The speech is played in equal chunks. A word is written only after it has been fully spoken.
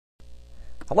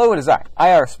Hello, it is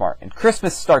IR Smart, and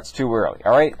Christmas starts too early,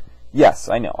 alright? Yes,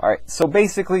 I know, alright? So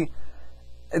basically,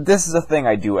 this is a thing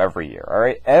I do every year,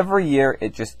 alright? Every year,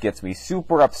 it just gets me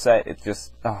super upset. It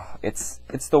just,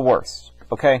 it's the worst,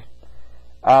 okay?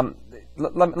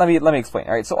 Let me explain,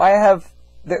 alright? So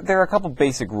there are a couple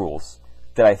basic rules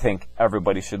that I think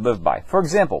everybody should live by. For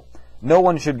example, no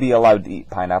one should be allowed to eat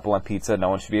pineapple on pizza. No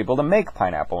one should be able to make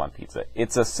pineapple on pizza.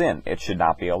 It's a sin. It should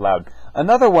not be allowed.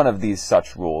 Another one of these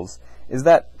such rules is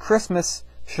that Christmas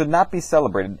should not be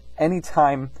celebrated any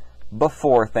time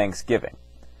before Thanksgiving.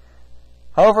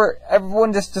 However,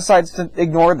 everyone just decides to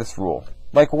ignore this rule.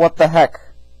 Like, what the heck?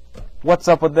 What's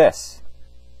up with this?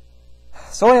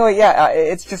 So anyway, yeah,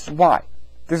 it's just why.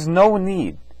 There's no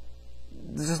need.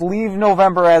 Just leave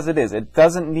November as it is. It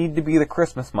doesn't need to be the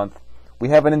Christmas month. We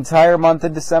have an entire month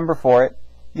in December for it.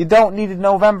 You don't need it in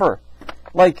November.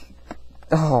 Like,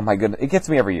 oh my goodness, it gets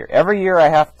me every year. Every year I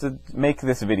have to make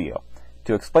this video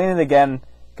to explain it again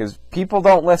because people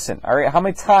don't listen. All right, how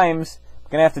many times am I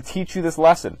gonna have to teach you this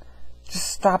lesson? Just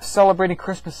stop celebrating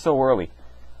Christmas so early.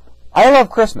 I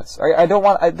love Christmas. All right? I don't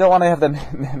want to have them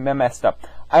messed up.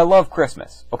 I love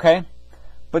Christmas, okay?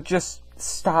 But just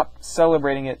stop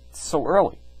celebrating it so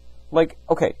early. Like,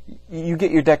 okay, you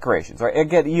get your decorations, right?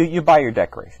 You buy your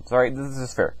decorations, all right? This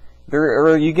is fair.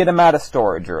 Or you get them out of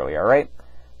storage early, all right?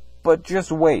 But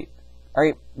just wait, all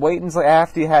right? Wait until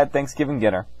after you had Thanksgiving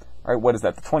dinner. All right, what is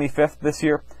that, the 25th this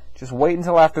year? Just wait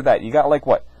until after that. You got like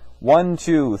what? 1,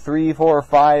 2, 3,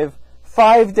 4,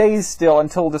 5 days still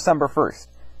until December 1st.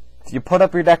 If you put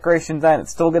up your decorations then, it's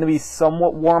still going to be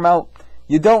somewhat warm out.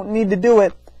 You don't need to do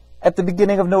it at the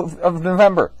beginning of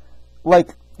November.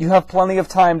 Like, you have plenty of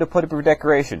time to put up your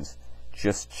decorations.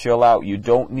 Just chill out. You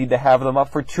don't need to have them up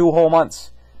for 2 whole months.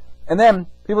 And then,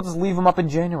 people just leave them up in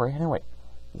January anyway.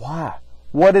 Why?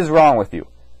 What is wrong with you?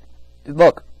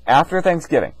 Look, after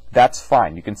Thanksgiving, that's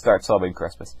fine. You can start celebrating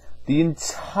Christmas. The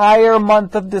entire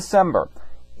month of December,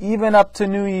 even up to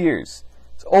New Year's,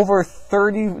 it's over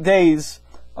 30 days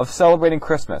of celebrating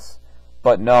Christmas.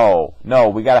 But no,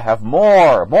 we gotta have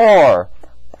more.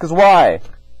 Because why?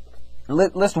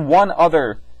 List one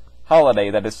other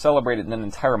holiday that is celebrated in an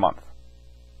entire month.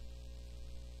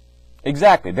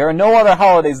 Exactly. There are no other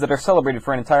holidays that are celebrated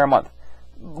for an entire month.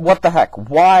 What the heck?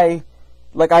 Why?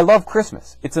 Like, I love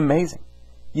Christmas. It's amazing.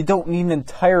 You don't need an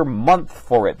entire month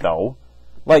for it, though.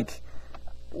 Like,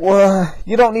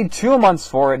 you don't need 2 months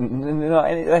for it.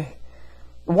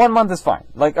 1 month is fine.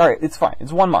 Like, alright, it's fine.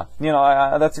 It's 1 month. You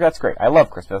know, that's great. I love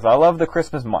Christmas. I love the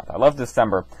Christmas month. I love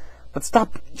December. But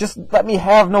stop, just let me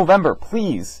have November,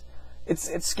 please.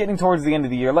 It's getting towards the end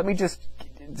of the year. Let me just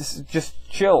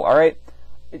chill, alright?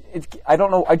 I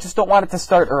don't know, I just don't want it to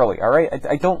start early, alright?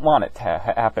 I don't want it to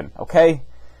happen, okay?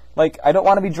 Like, I don't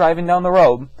want to be driving down the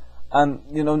road on,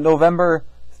 November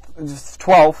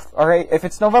 12th, alright? If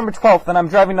it's November 12th and I'm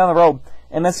driving down the road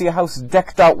and I see a house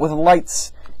decked out with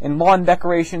lights and lawn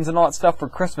decorations and all that stuff for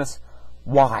Christmas,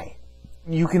 why?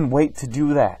 You can wait to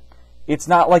do that. It's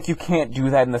not like you can't do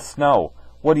that in the snow.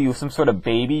 What are you, some sort of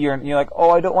baby? You're like,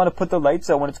 oh, I don't want to put the lights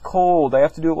out when it's cold. I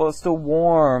have to do it while it's still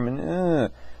warm.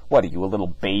 And what are you, a little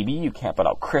baby? You can't put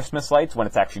out Christmas lights when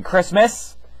it's actually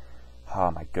Christmas?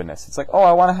 Oh my goodness. It's like, oh,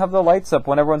 I want to have the lights up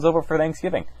when everyone's over for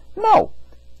Thanksgiving. No.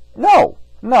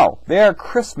 They are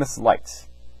Christmas lights.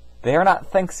 They are not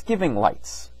Thanksgiving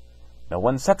lights. No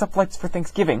one sets up lights for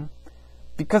Thanksgiving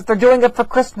because they're doing it for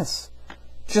Christmas.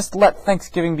 Just let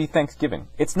Thanksgiving be Thanksgiving.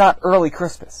 It's not early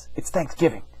Christmas. It's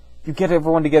Thanksgiving. You get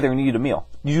everyone together and you eat a meal.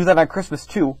 You do that on Christmas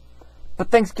too. But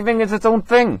Thanksgiving is its own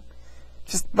thing.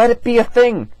 Just let it be a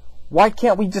thing. Why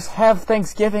can't we just have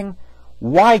Thanksgiving?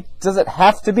 Why does it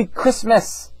have to be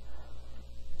Christmas?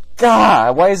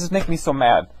 God, why does this make me so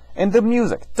mad? And the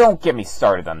music. Don't get me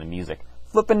started on the music.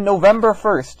 Flippin' November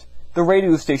 1st, the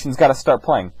radio station's got to start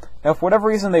playing. Now, for whatever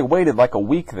reason, they waited like a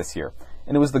week this year.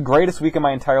 And it was the greatest week of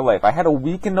my entire life. I had a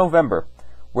week in November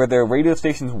where the radio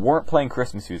stations weren't playing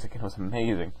Christmas music. It was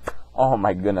amazing. Oh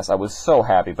my goodness, I was so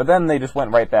happy. But then they just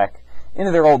went right back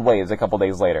into their old ways a couple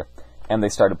days later. And they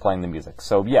started playing the music.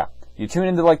 So yeah, you tune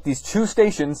into like these 2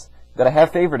 stations that I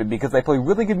have favorited because they play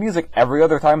really good music every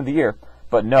other time of the year.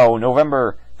 But no,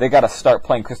 November, they gotta start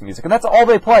playing Christmas music. And that's all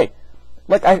they play.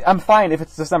 Like, I'm fine if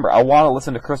it's December. I want to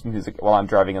listen to Christmas music while I'm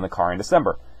driving in the car in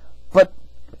December. But,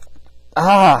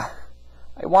 I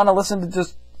want to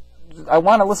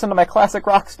listen to my classic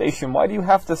rock station. Why do you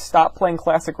have to stop playing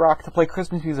classic rock to play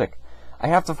Christmas music? I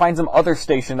have to find some other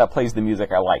station that plays the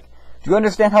music I like. Do you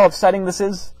understand how upsetting this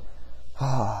is?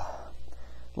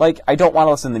 Like, I don't want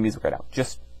to listen to the music right now.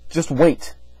 Just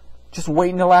wait. Just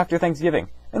wait until after Thanksgiving.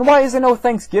 And why is there no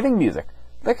Thanksgiving music?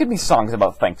 There could be songs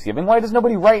about Thanksgiving. Why does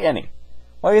nobody write any?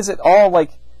 Why is it all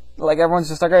like Like, everyone's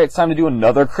just like, alright, it's time to do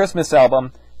another Christmas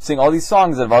album, sing all these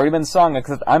songs that have already been sung,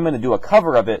 except I'm going to do a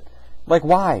cover of it. Like,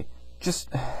 why? Just,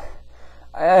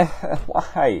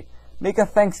 why? Make a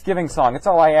Thanksgiving song, it's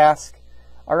all I ask.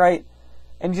 Alright?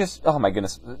 And just, oh my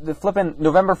goodness, the flippin'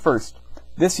 November 1st,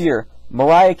 this year,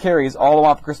 Mariah Carey's All I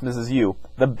Want for Christmas Is You,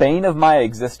 the bane of my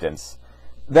existence.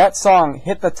 That song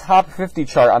hit the top 50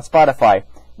 chart on Spotify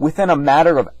within a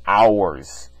matter of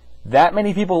hours. That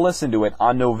many people listened to it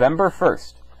on November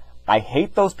 1st. I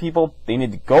hate those people. They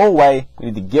need to go away. We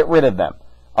need to get rid of them.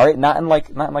 Alright, not in like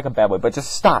a bad way, but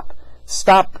just stop.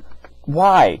 Stop.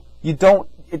 Why? It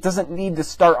doesn't need to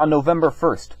start on November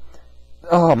 1st.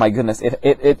 Oh my goodness,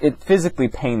 it physically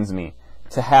pains me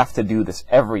to have to do this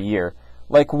every year.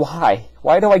 Like, why?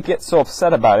 Why do I get so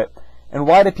upset about it? And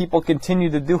why do people continue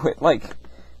to do it? Like,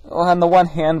 on the one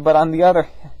hand, but on the other,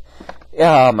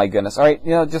 oh my goodness. Alright,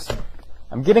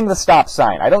 I'm getting the stop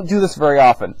sign. I don't do this very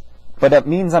often, but it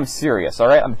means I'm serious,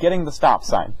 alright? I'm getting the stop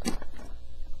sign.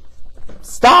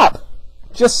 Stop!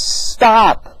 Just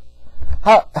stop!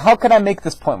 How can I make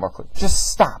this point more clear?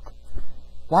 Just stop.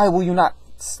 Why will you not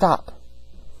stop?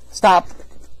 Stop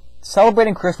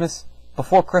celebrating Christmas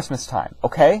before Christmas time,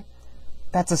 okay?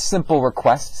 That's a simple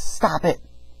request. Stop it.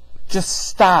 Just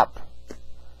stop.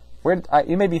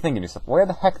 You may be thinking to yourself, where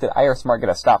the heck did IR Smart get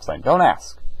a stop sign? Don't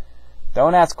ask.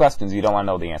 Don't ask questions you don't want to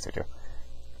know the answer to.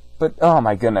 But, oh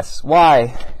my goodness,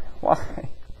 why? Why?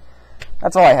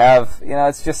 That's all I have.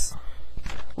 It's just,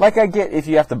 like I get if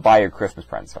you have to buy your Christmas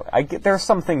presents. There are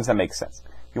some things that make sense.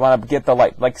 You want to get the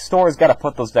light. Like, stores got to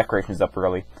put those decorations up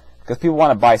early, because people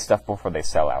want to buy stuff before they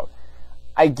sell out.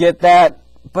 I get that,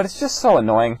 but it's just so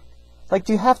annoying. Like,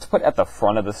 do you have to put it at the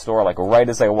front of the store, like, right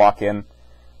as I walk in?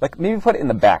 Like, maybe put it in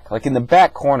the back, like in the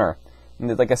back corner.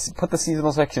 Put the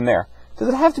seasonal section there. Does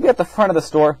it have to be at the front of the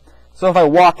store? So if I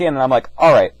walk in and I'm like,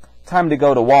 alright, time to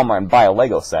go to Walmart and buy a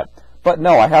Lego set. But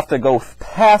no, I have to go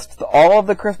past all of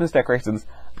the Christmas decorations,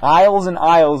 aisles and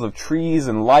aisles of trees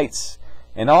and lights,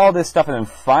 and all this stuff, and then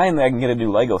finally I can get a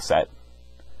new Lego set.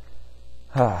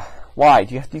 Why?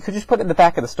 You could just put it in the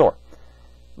back of the store.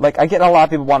 Like, I get a lot of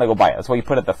people want to go buy it. That's why you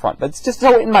put it at the front. But it's just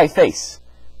so in my face.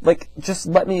 Like, just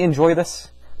let me enjoy this.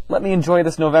 Let me enjoy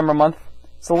this November month.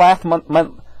 It's the last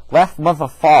month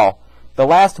of fall. The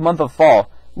last month of fall.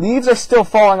 Leaves are still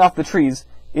falling off the trees.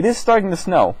 It is starting to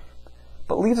snow.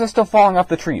 But leaves are still falling off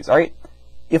the trees, alright?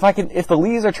 If the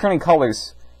leaves are turning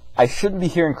colors, I shouldn't be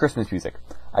hearing Christmas music.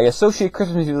 I associate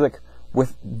Christmas music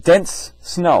with dense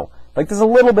snow. Like, there's a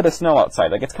little bit of snow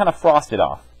outside. Like, it's kind of frosted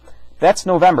off. That's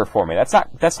November for me. That's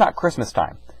not Christmas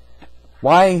time.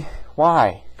 Why?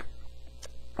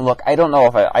 Look, I don't know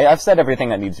if I've said everything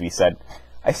that needs to be said.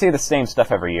 I say the same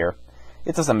stuff every year.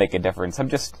 It doesn't make a difference. I'm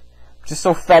just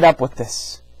so fed up with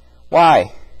this.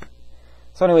 Why?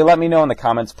 So anyway, let me know in the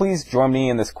comments. Please join me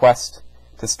in this quest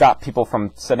to stop people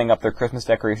from setting up their Christmas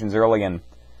decorations early and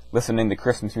listening to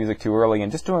Christmas music too early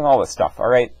and just doing all this stuff,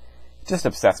 alright? It just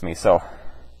upsets me, so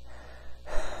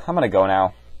I'm gonna go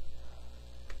now.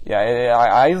 Yeah,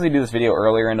 I usually do this video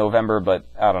earlier in November, but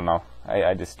I don't know.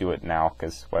 I just do it now,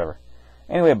 because whatever.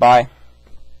 Anyway, bye.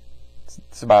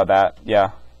 It's about that.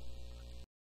 Yeah.